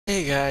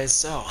Hey guys,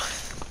 so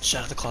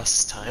Shadow of the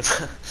Colossus time.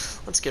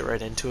 Let's get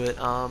right into it.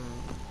 I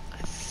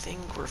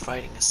think we're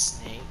fighting a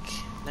snake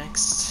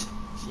next.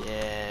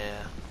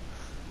 Yeah,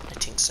 I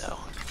think so.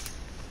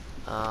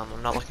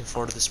 I'm not looking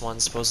forward to this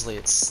one. Supposedly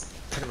it's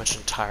pretty much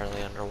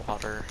entirely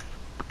underwater.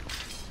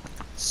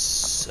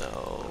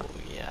 So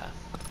yeah,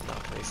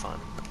 not gonna be fun.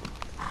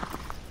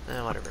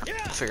 Whatever.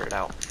 We'll figure it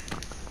out.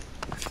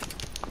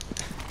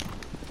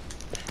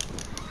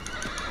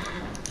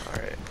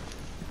 Alright.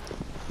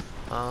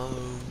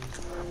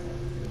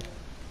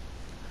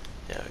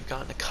 Yeah, we've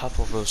gotten a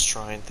couple of those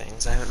shrine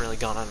things. I haven't really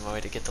gone on my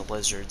way to get the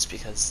lizards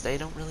because they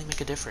don't really make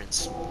a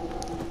difference.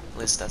 At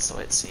least that's the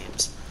way it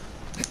seems.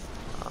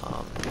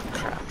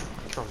 Crap.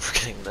 I keep on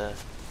forgetting the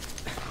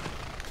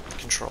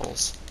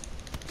controls.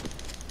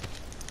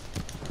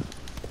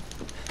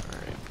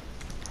 Alright.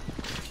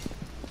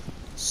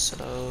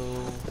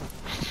 So...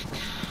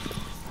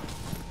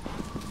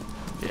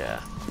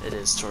 yeah, it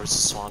is towards the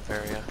swamp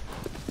area.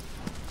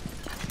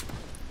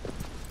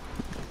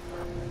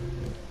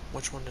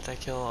 Which one did I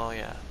kill? Oh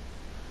yeah.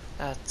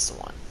 That's the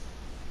one.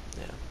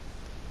 Yeah.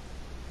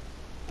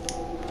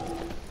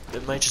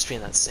 It might just be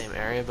in that same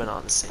area, but not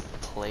in the same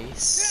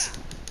place.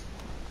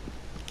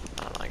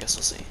 I don't know, I guess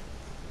we'll see.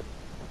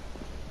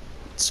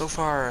 So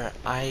far,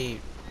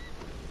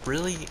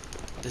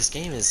 this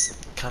game is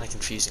kind of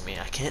confusing me.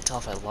 I can't tell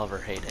if I love or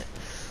hate it.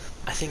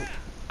 I think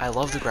I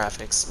love the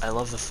graphics, I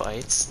love the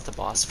fights, the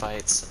boss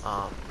fights,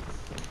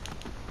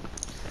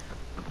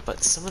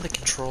 but some of the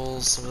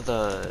controls, some of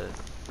the,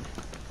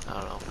 I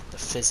don't know, the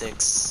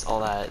physics,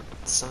 all that,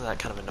 some of that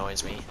kind of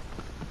annoys me.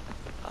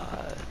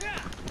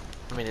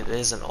 I mean, it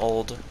is an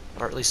old,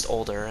 or at least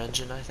older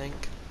engine, I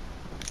think.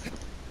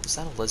 Is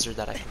that a lizard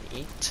that I can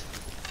eat?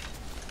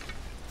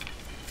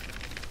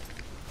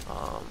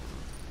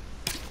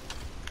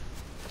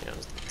 You know,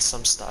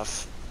 some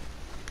stuff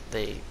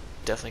they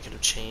definitely could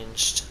have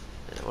changed,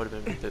 and it would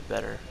have been a bit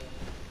better.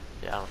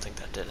 Yeah, I don't think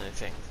that did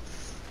anything.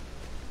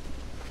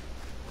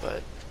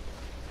 But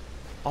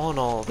all in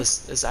all,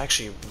 this is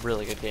actually a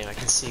really good game. I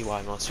can see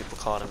why most people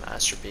call it a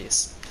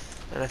masterpiece.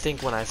 And I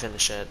think when I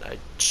finish it, I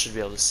should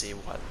be able to see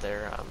what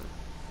their,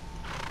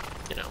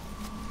 you know,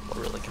 what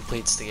really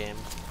completes the game.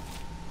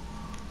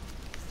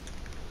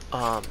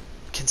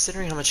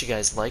 Considering how much you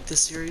guys like this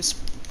series,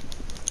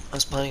 I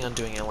was planning on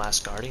doing a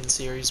Last Guardian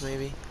series,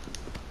 maybe.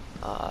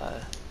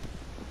 I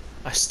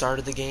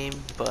started the game,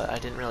 but I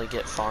didn't really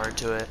get far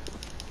into it.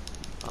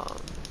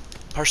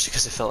 Partially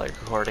because I felt like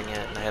recording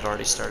it, and I had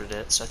already started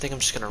it, so I think I'm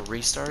just gonna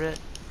restart it,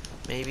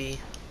 maybe?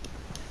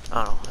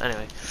 I don't know,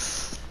 anyway.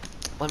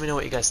 Let me know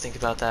what you guys think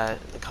about that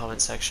in the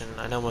comment section.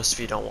 I know most of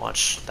you don't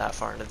watch that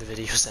far into the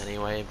videos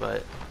anyway,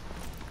 but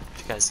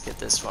if you guys get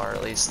this far,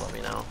 at least let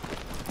me know.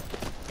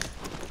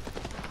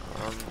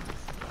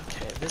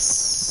 Okay,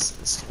 this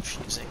is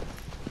confusing.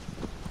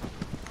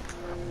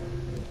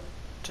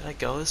 Did I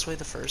go this way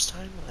the first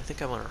time? I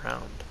think I went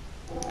around.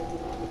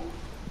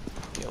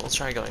 Okay, we'll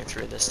try going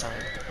through this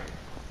time.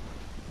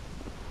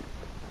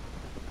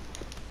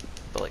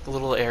 But like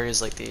little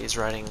areas like these,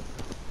 riding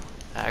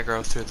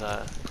aggro through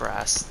the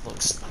grass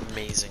looks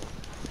amazing.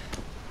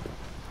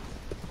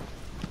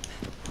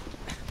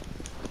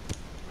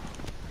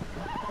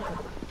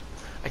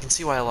 I can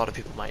see why a lot of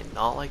people might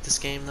not like this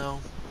game though.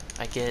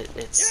 I get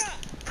it's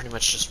pretty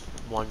much just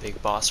one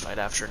big boss fight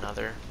after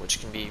another,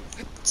 which can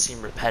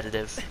seem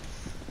repetitive.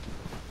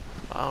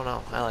 But I don't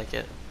know, I like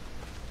it.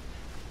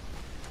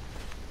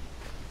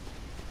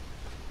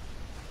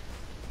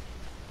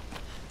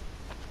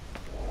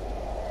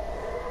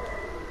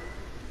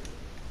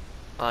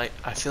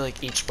 I feel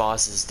like each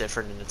boss is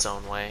different in its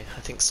own way. I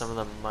think some of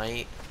them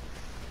might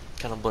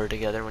kind of blur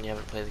together when you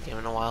haven't played the game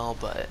in a while,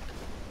 but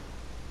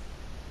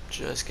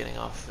just getting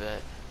off of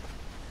it,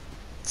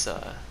 it's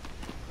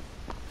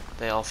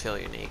they all feel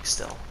unique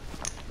still.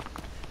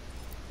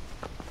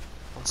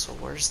 Also,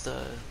 where's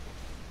the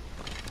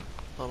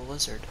little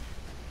lizard?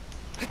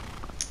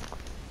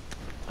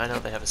 I know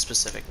they have a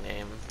specific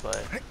name,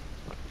 but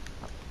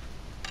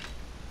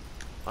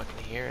I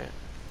can hear it.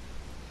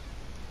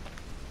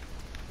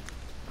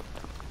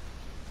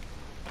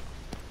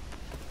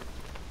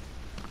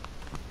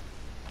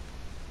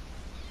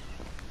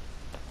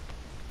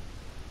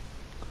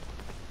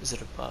 Is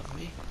it above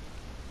me?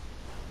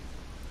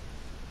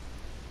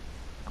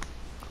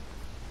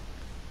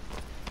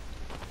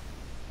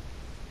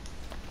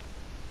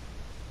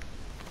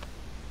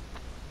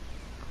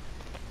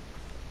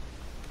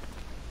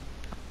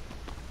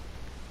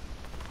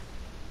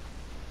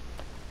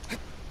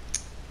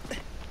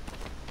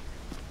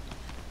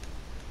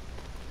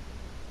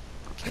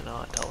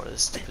 Cannot tell where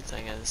this stupid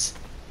thing is.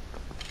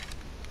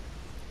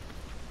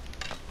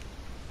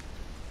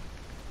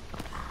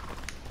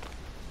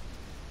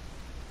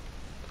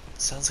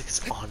 Sounds like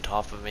it's on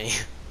top of me.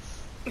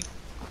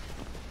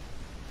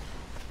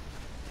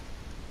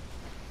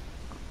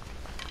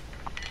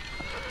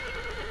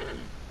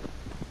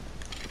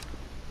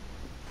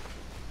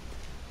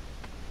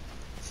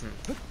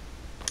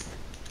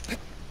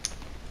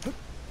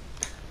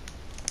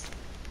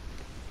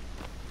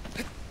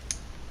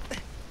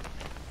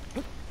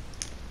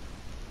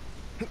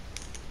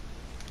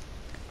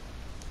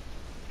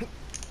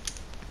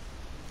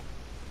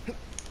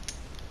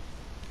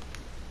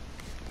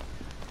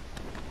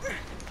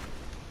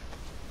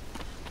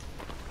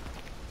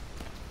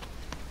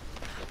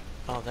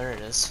 Oh, there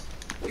it is.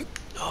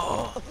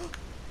 Oh!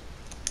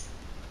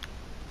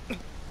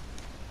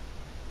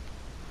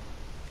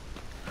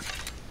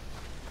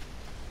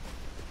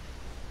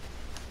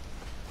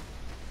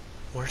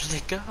 Where did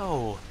it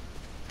go?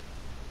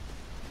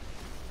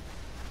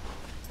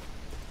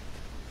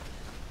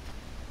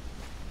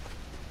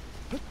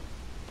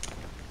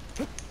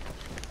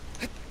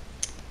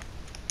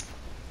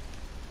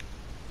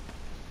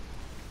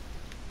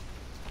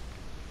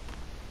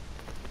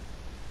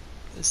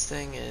 This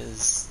thing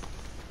is...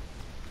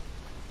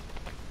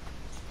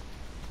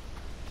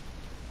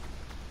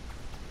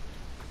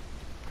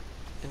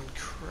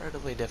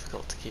 incredibly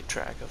difficult to keep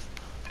track of.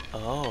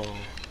 Oh.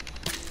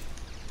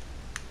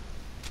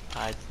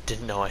 I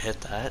didn't know I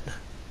hit that.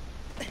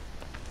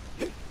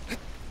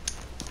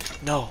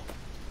 No.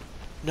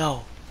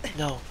 No.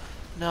 No.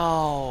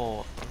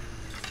 No.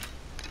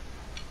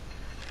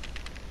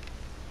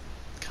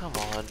 Come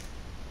on.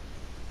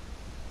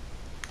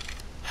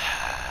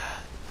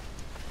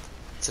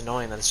 It's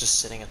annoying that it's just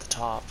sitting at the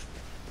top.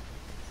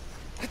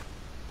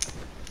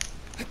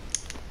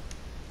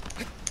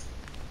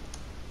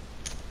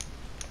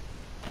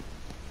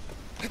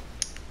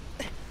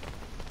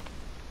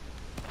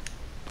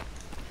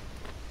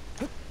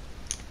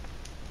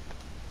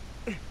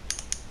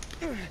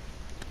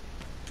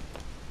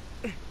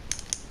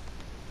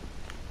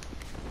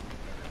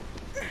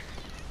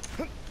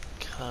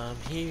 Come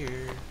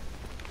here.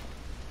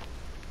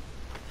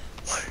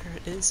 Where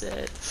is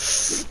it?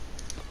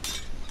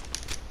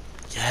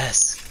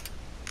 Yes!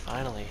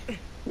 Finally.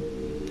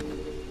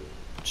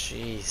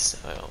 Jeez.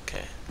 Oh,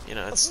 okay. You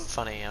know, it's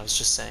funny, I was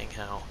just saying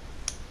how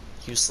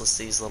useless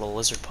these little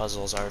lizard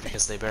puzzles are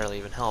because they barely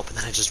even help, and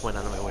then I just went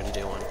out of my way to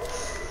do one.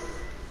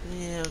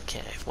 Yeah,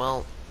 okay.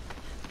 Well,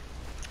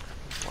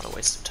 what a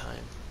waste of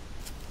time.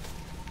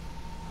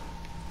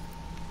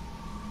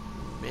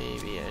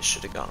 Maybe I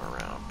should have gone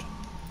around.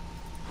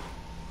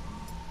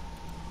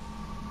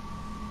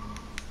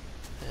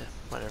 Eh,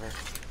 whatever.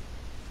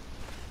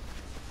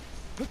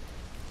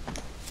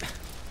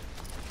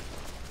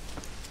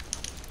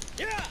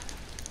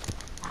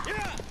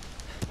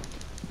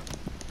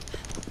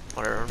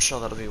 Whatever, I'm sure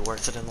that'll be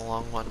worth it in the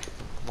long run.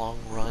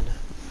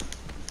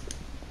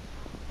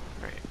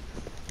 Right.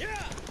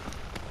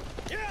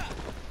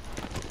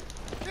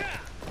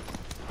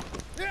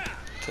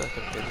 I feel like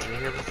I've been through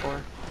here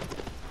before.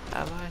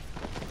 Have I?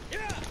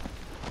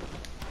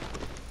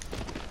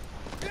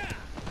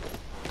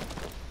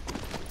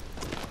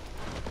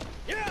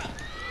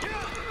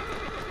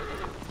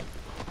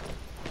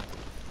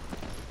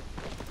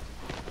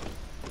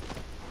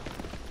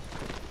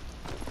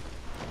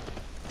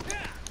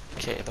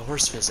 Okay, the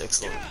horse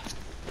physics look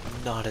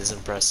not as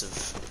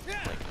impressive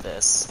like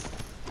this.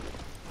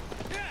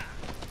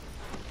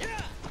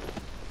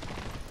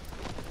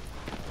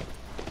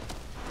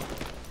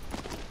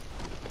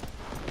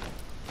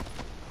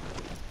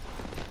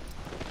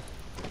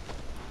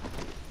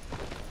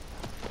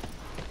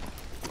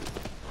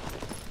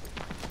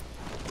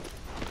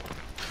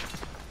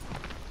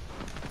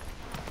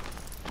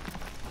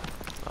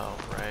 Oh,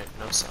 right,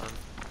 no sun.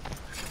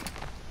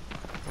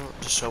 Well,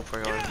 just hope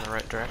we're going in the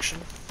right direction.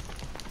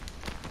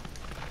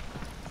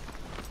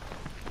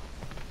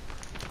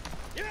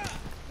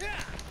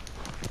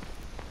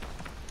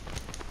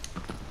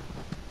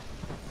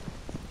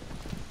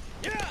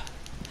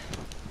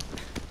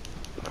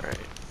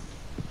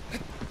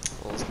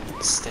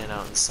 Stand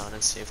out in the sun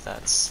and see if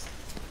that's...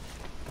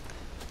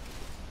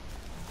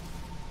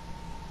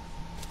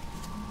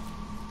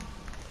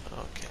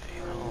 Okay,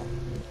 well,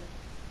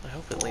 I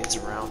hope it leads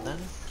around then.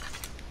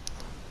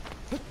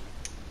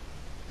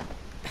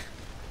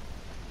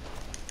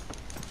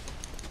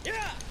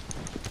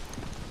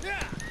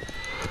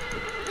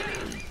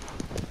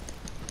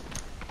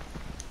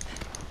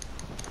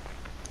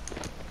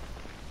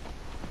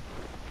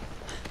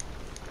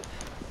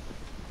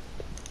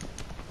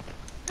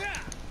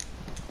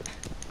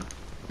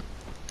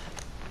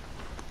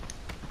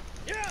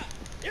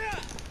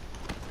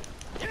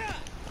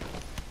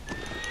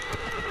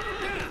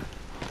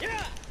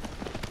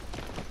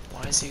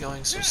 Why is he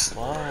going so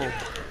slow?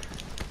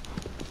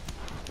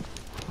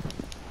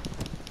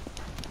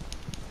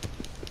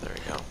 There we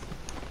go.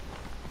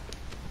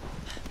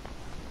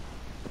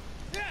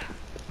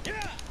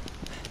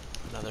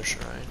 Another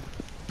shrine.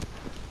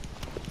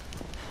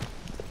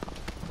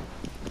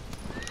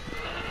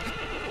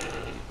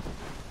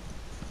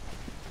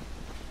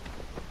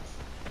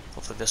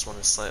 Hopefully this one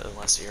is slightly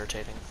less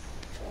irritating.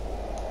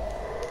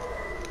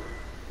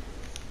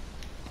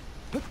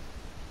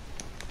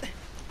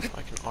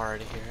 I can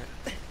already hear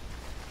it.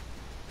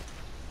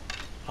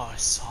 Oh, I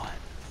saw it.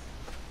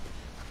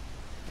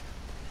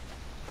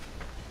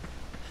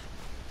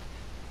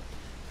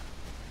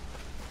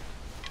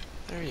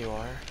 There you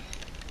are.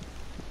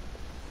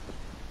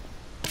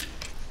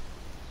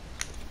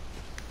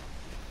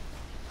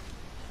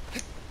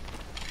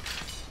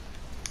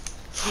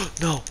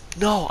 No!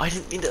 No! I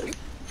didn't mean to...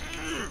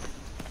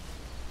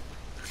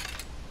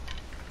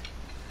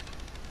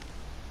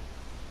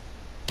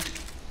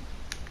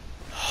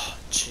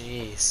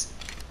 Jeez.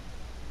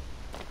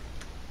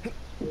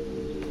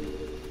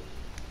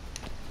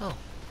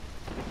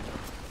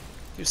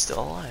 He was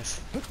still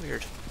alive.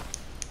 Weird.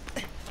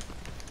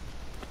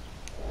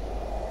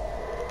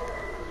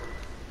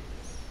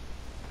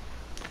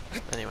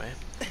 Anyway.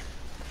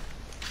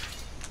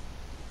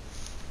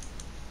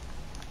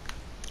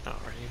 Oh,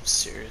 are you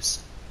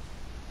serious?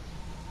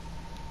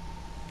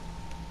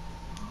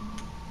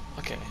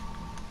 Okay.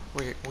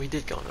 We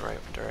did go in the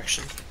right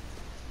direction.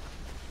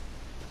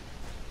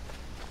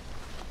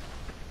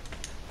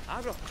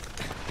 Abro.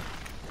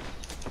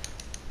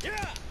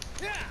 Yeah!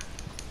 Yeah!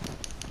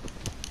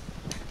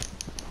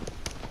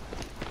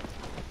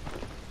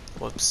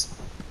 Whoops.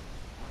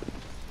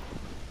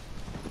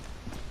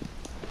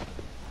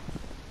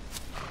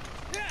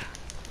 Yeah!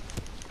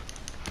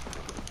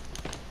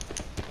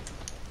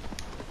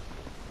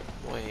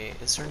 Wait,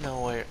 is there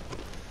no way...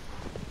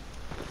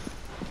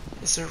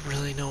 Is there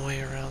really no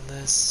way around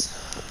this?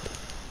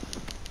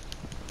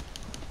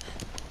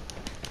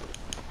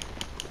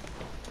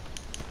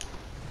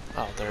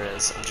 Oh, there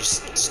is. I'm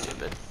just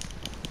stupid.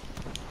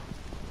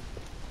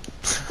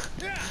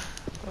 Yeah!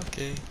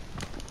 Okay.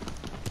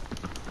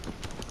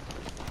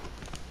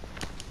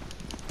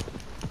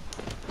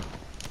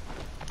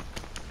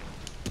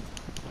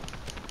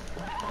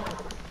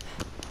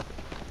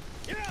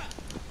 Yeah!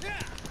 Yeah!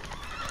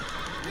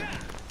 Yeah!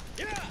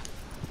 Yeah!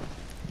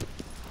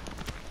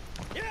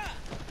 Yeah!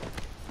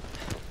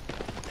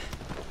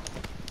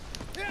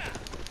 Yeah!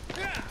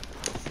 Yeah!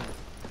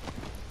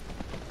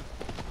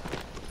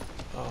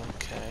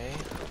 Okay.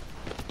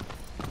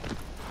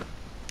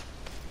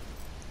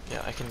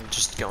 Yeah, I can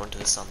just go into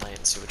the sunlight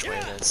and see which way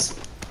it is.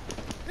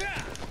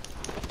 Yeah!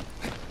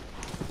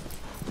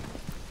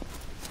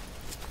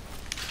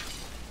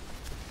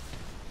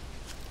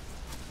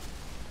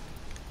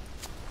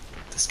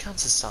 This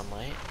counts as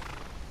sunlight.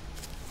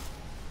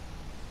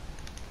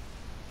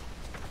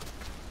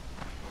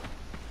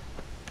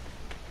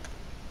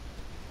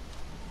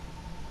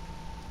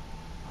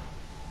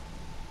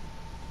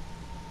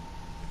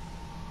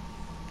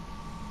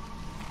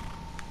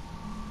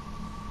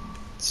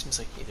 Seems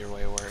like either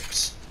way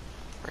works.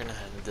 We're gonna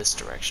head in this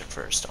direction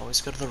first.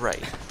 Always go to the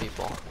right,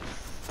 people.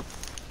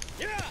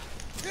 Yeah!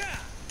 Yeah!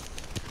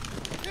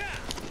 Yeah!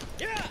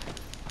 Yeah!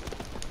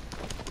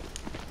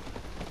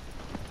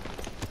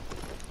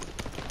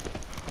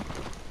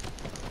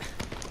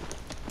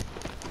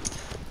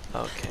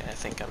 Okay, I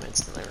think I'm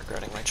instantly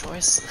regretting my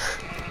choice.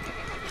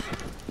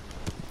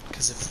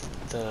 Because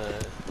if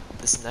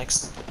this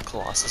next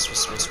Colossus was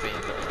supposed to be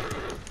in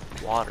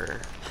the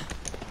water,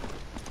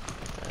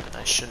 then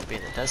I shouldn't be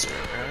in the desert,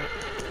 right?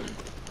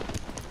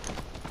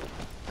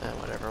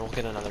 Whatever, we'll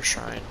get another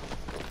shrine.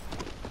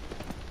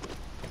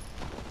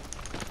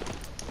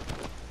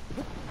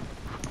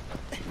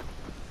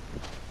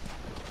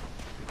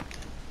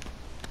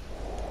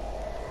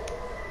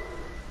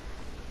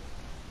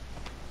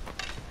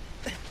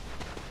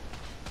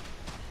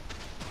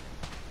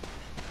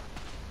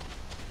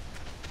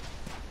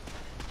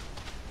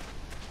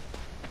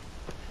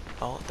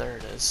 Oh, there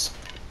it is.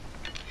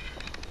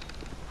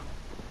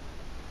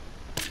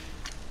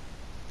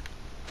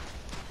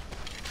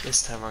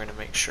 This time we're gonna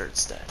make sure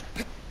it's dead.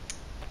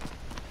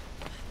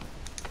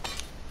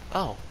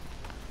 Oh.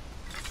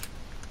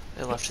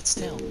 It left its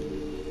tail.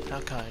 How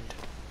kind.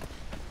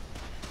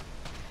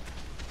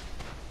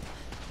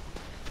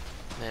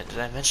 Man, did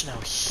I mention how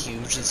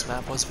huge this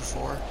map was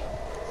before?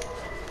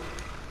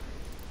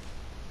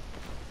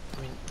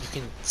 I mean, you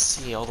can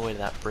see all the way to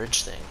that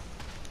bridge thing.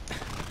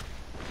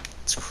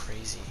 It's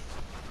crazy.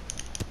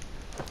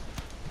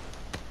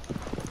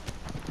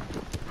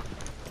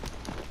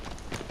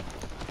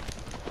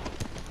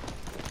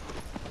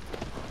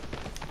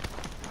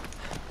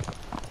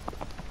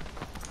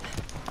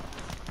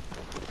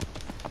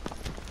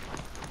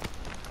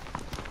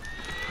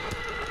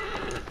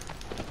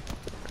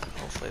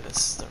 Hopefully this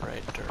is the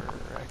right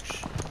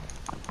direction.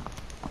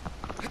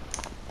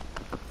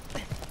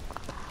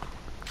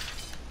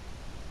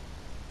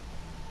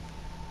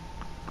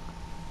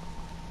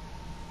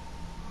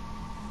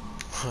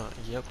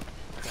 Yep,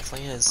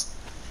 definitely is.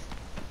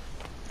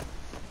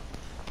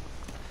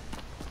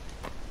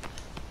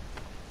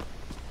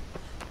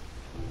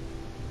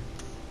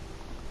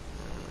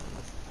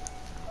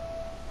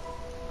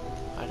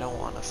 I don't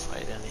want to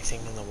fight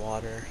anything in the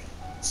water,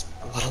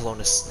 let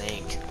alone a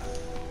snake.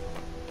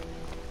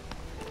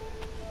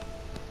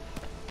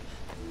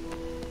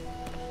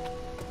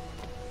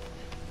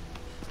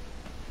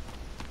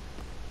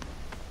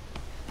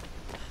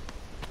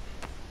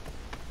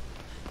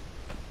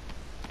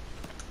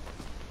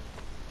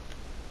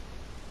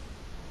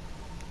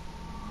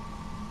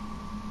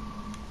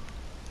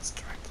 It's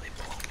directly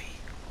below me.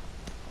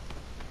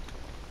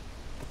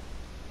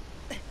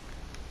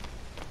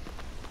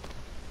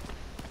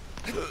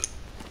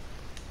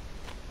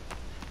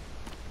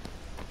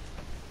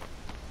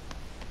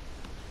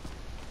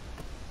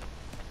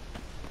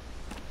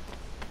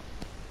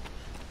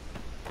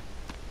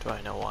 Do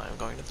I know why I'm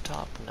going to the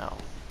top? No.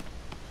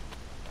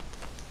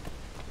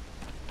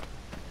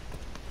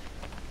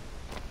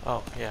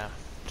 Oh, yeah.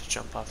 To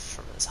jump off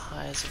from as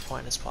high as a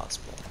point as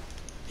possible.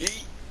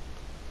 Yeet.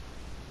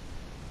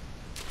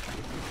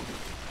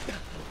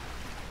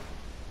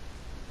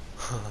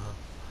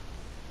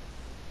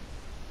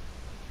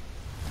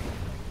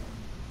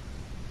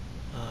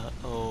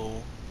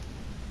 Oh.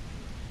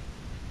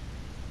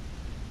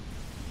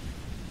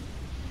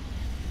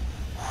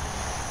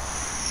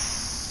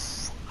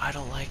 I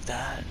don't like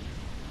that.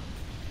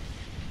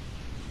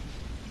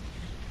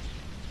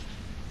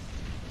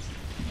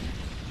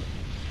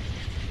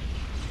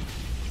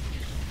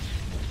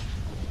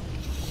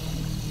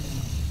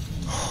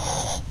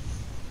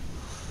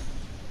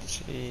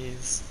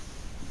 Jeez.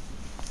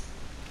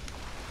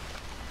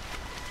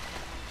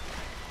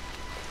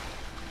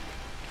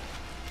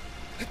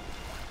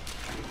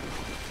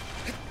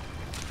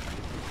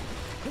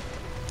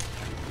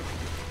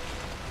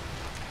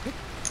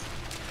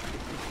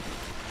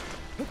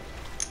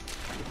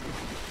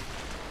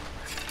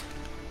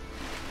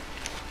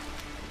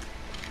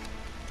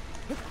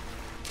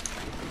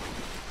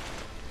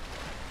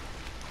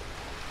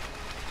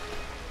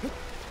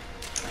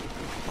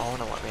 I want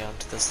to let me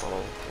onto this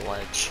little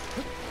ledge.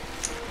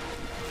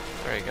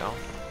 There you go.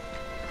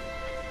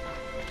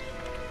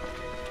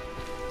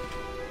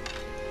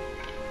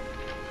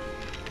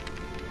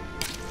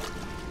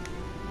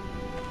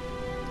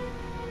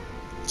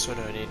 So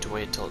do I need to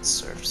wait till it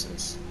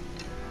surfaces?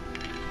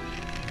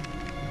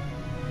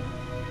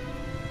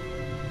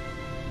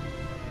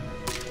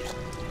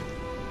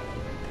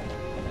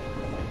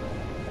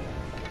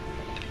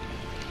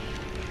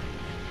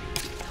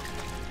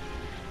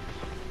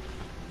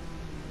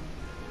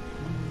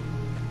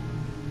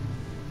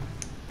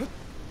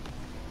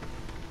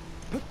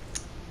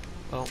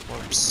 Oh,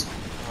 whoops.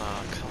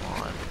 Oh,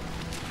 come on.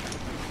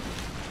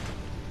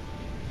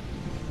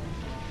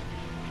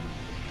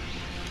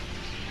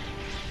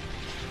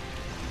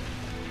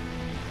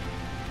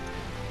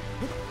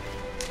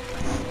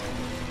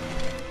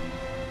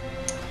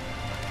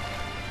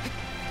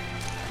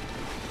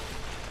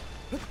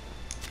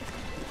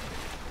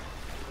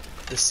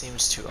 This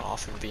seems to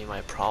often be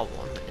my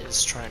problem,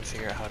 is trying to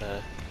figure out how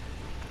to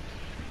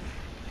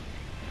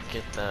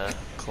get the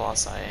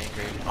Colossi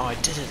angry. Oh, I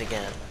did it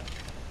again.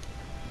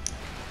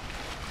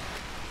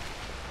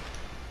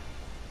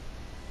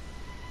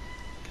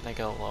 Can I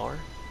go lower?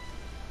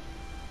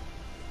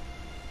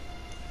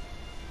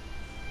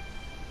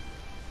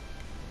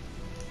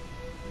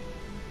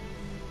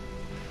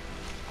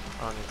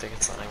 I don't even think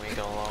it's letting me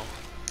go low.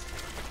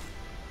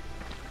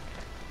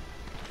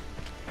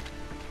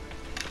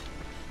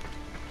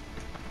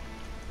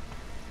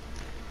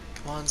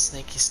 Come on,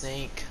 snaky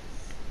snake.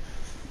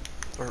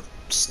 Or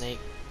snake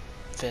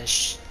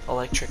fish.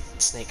 Electric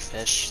snake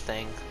fish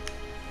thing.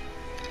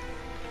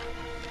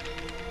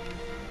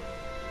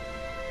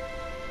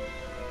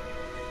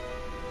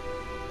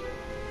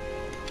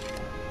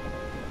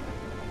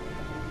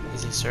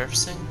 Is he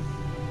surfacing?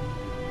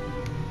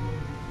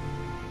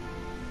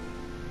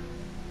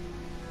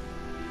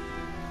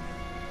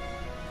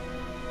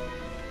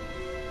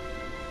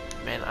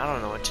 Man, I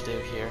don't know what to do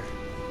here.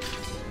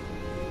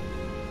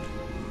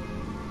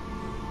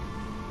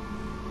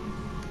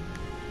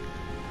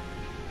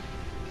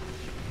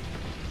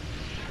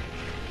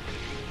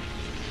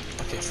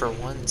 Okay, for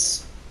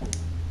once,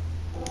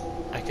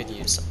 I could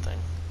use something.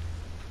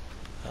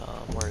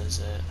 Where is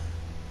it?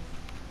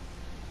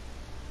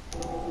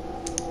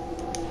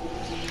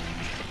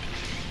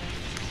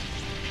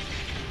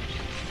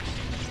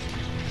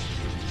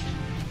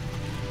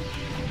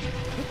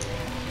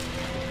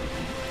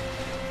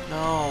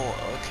 No,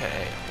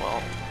 okay,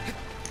 well,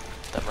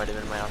 that might have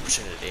been my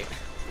opportunity.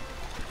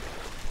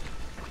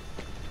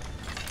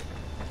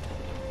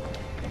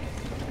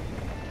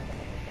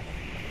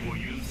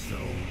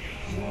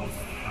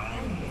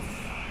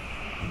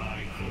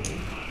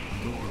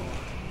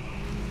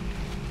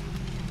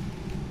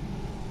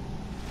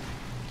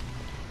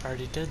 I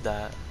already did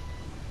that.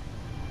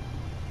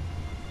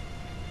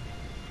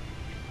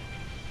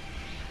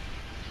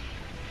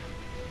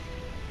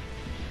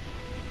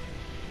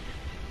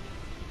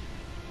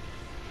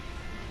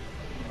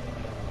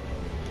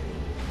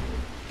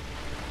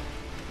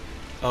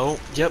 Oh,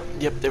 yep,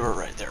 they were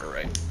right,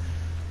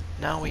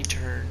 Now we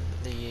turn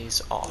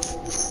these off.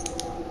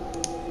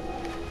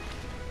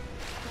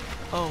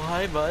 Oh,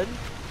 hi, bud.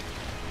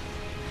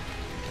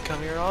 You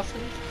come here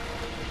often?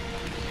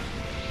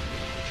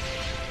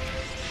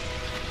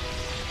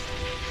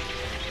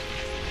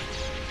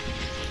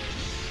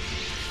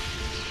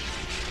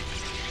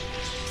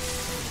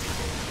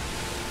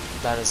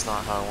 That is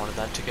not how I wanted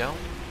that to go.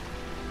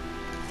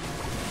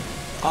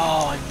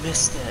 Oh, I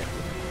missed it.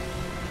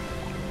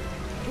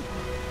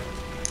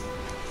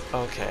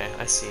 Okay,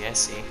 I see.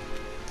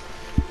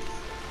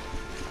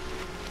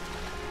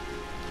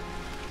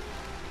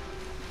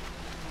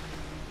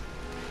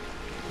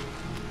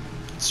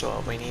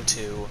 So we need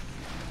to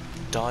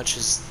dodge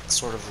his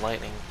sort of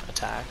lightning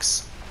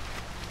attacks.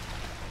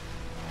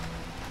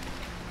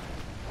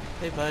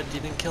 Hey bud, you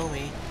didn't kill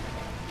me.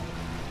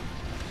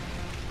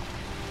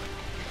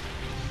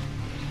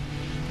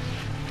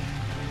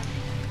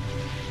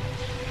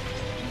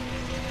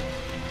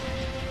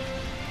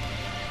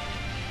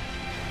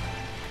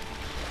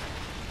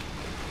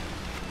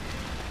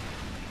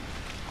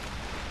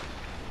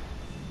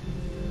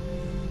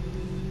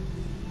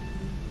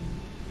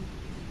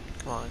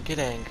 on, get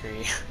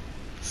angry.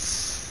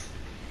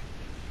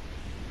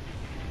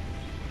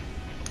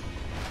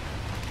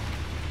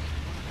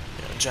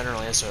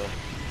 Generally, as a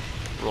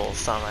rule of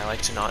thumb, I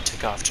like to not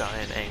tick off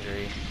giant,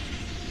 angry,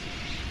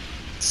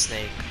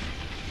 snake,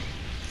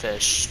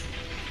 fish,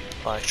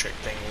 electric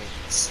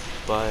things,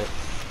 but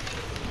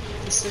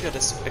this is a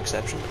good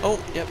exception.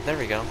 Oh, yep, there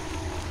we go.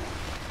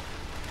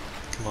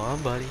 Come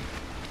on, buddy.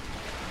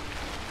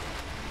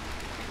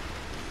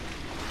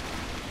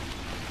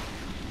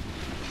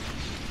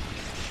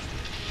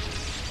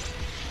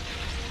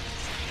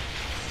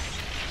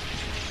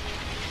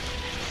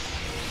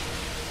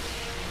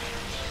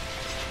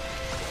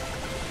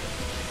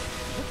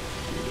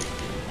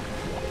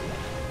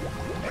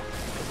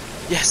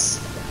 Yes!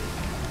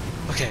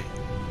 Okay.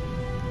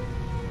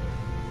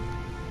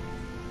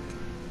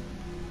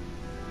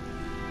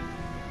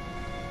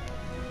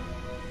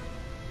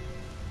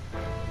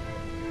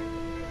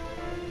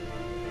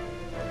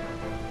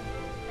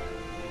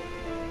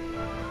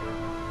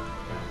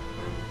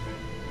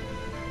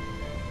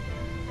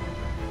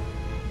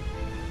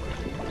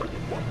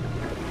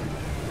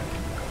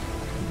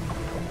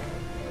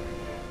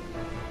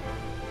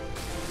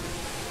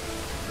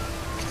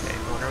 Okay,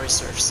 when are we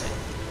surfacing?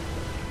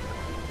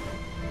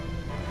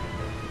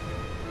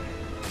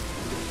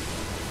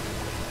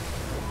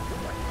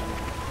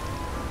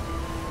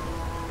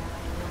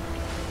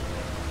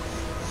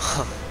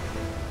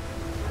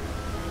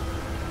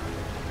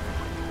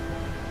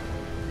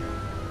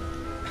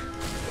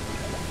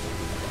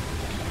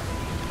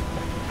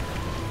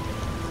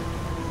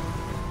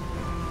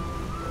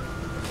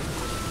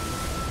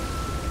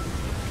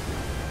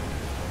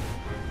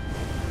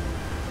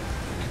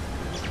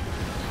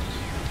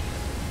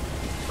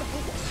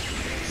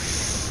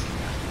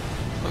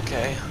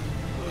 Okay,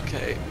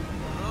 okay,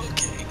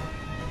 okay.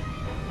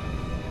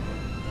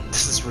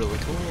 This is really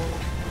cool.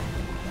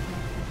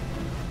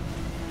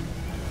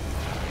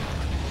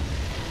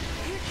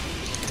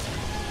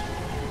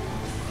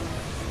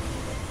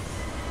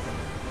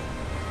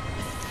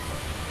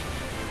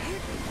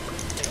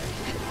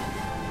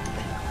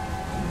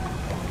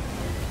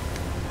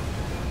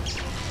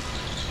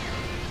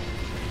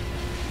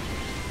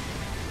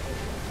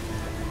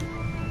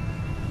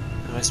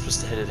 Am I supposed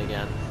to hit it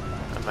again?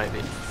 I might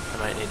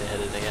need to hit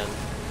it again.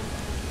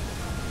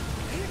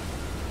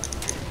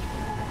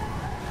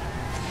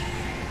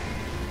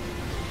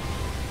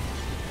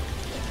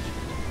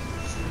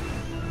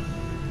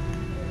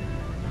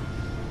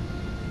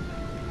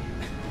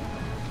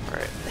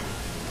 Alright.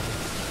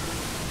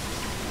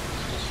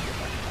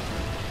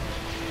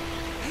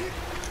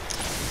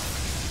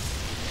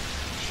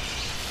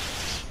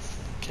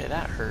 Okay,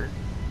 that hurt.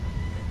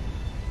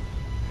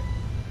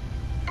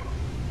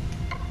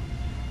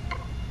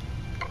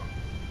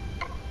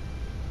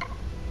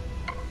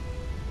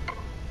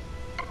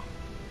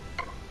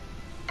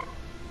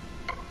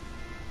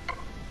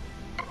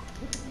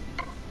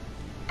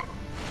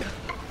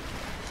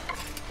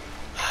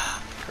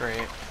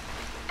 Great.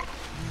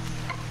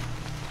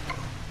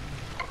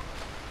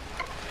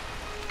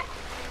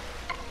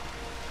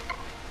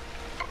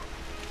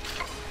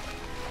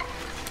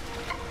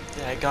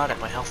 Yeah, I got it.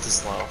 My health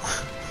is low.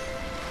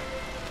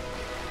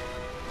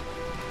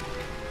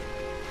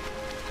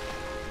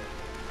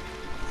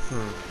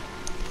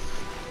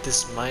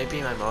 This might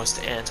be my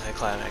most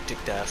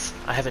anticlimactic death.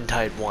 I haven't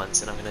died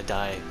once, and I'm gonna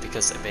die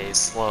because of a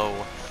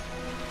slow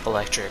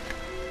electric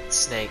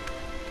snake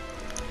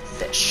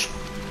fish.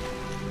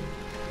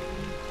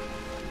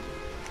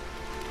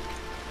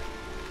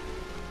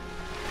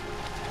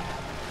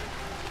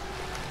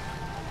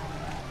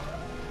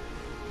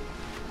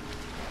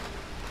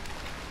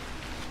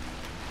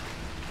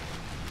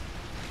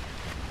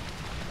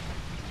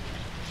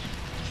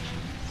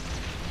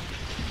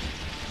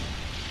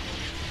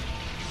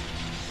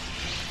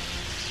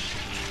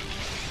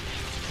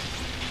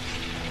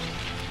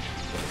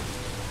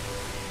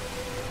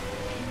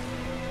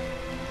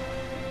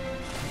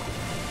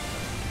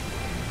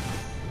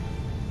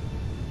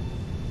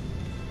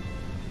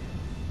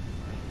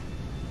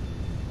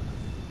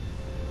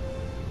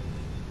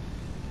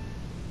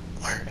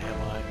 Where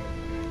am I?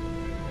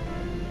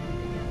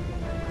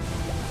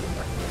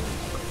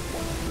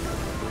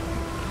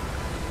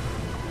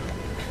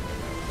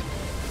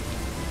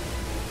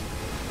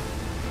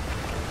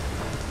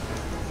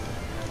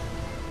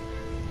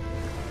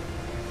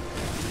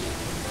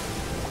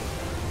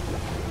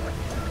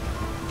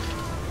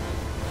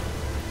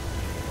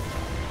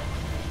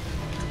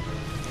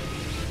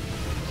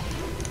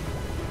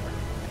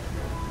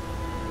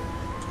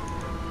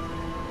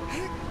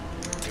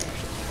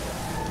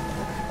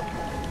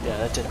 Yeah,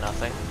 that did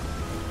nothing.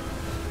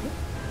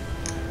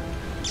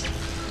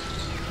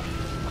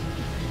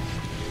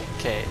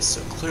 Okay,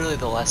 so clearly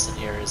the lesson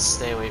here is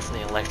stay away from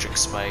the electric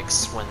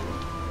spikes when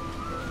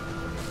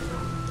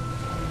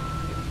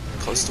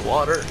close to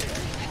water.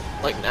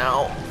 Like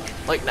now.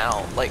 Like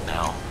now. Like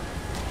now.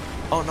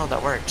 Oh no,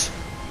 that worked.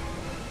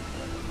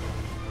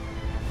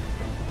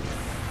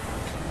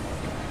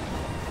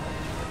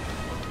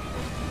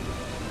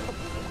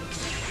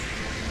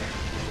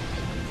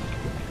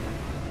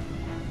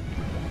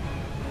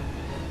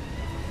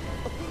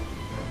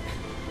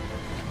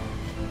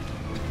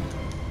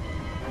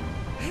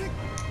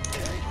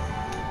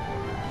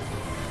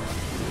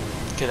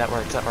 Okay, that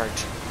worked, that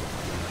worked.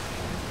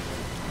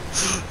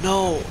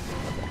 No!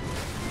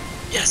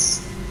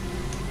 Yes!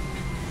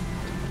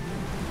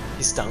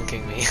 He's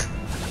dunking me.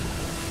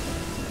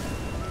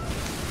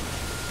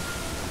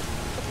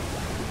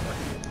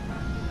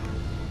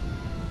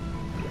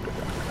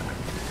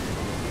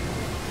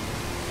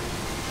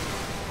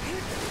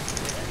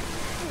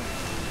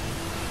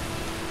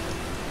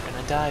 You're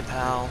gonna die,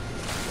 pal.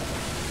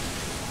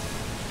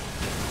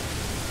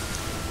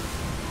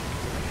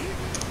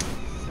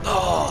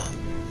 Oh!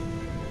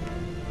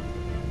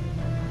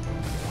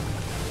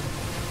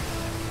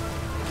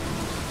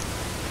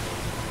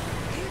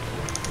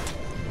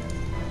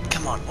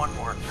 Come on, one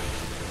more.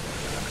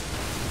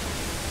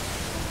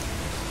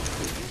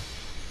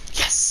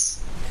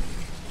 Yes!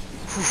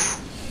 Whew.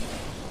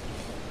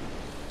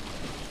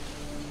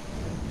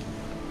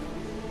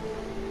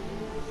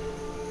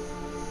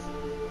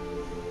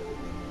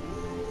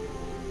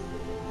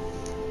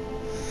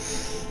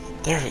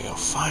 There we go,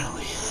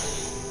 finally.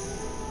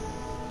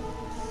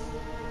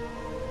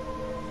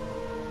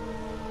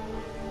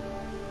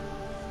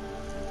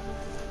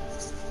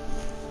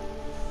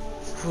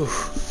 Whew.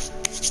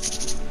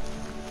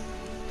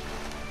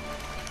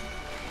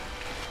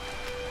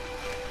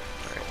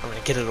 Alright,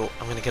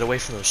 I'm gonna get away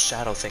from those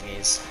shadow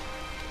thingies.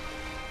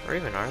 Or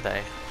even are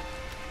they?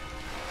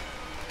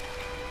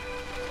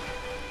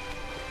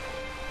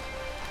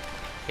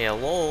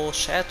 Hello,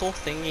 shadow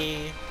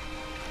thingy.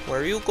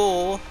 Where you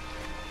go? I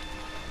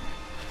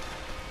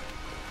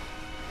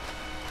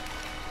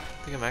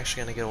think I'm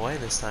actually gonna get away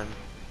this time.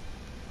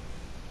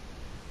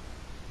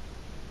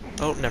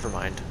 Oh, never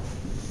mind.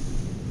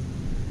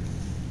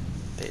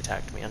 They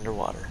attacked me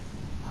underwater.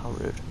 How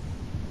rude.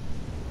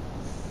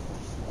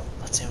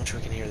 Let's see how much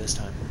we can hear this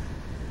time.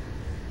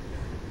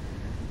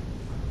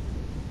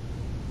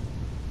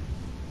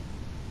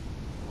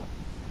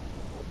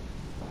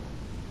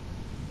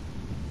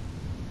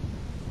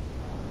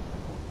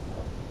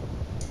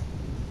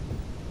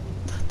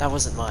 That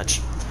wasn't much.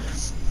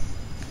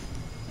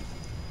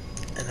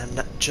 And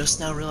I'm just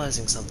now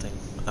realizing something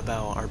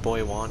about our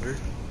boy Wander.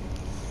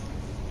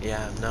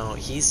 Yeah, no,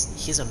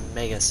 he's a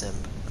mega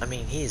simp. I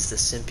mean, he's the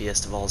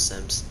simpiest of all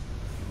simps.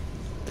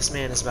 This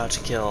man is about to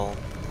kill,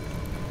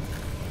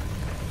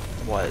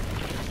 what,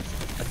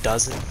 a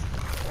dozen?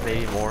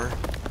 Maybe more?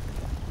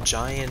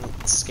 Giant,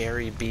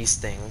 scary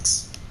beast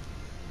things.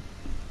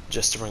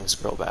 Just to bring this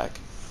girl back.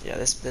 Yeah,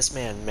 this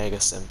man mega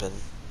simpin'.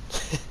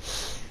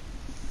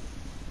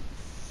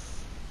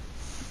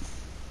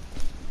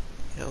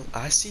 You know,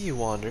 I see you,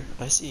 Wander.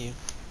 I see you.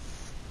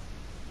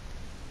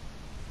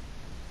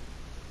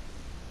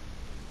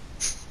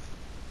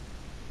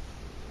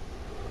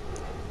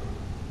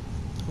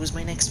 Who's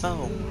my next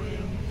foe?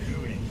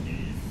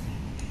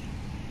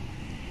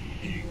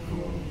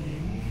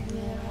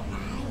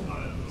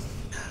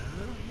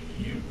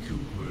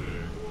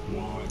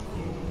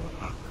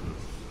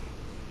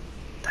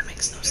 That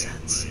makes no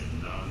sense.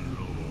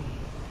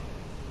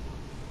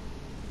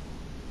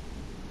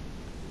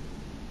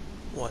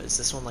 What, is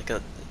this one like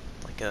a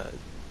I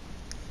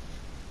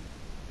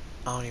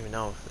don't even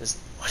know.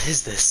 What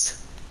is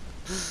this?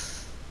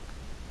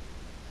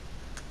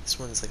 This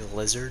one's like a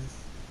lizard.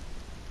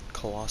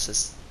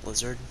 Colossus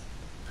lizard.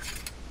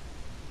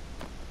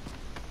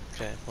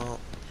 Okay, well.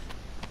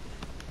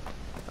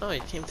 Oh, he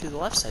came through the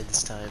left side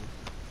this time.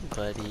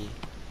 Buddy.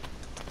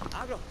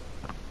 I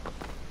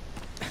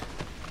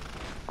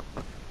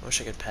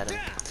wish I could pet him.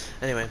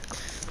 Anyway,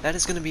 that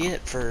is going to be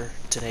it for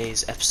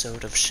today's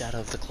episode of Shadow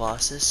of the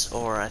Colossus,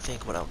 or I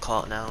think what I'll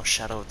call it now,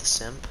 Shadow of the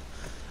Simp.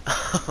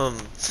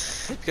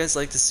 If you guys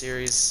like the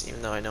series,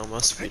 even though I know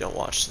most of you don't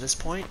watch to this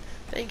point,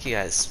 thank you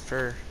guys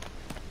for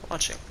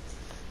watching.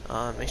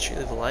 Make sure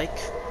you leave a like,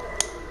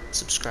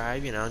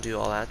 subscribe, you know, do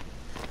all that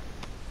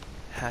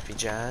happy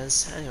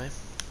jazz. Anyway,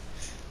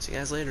 see you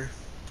guys later.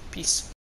 Peace.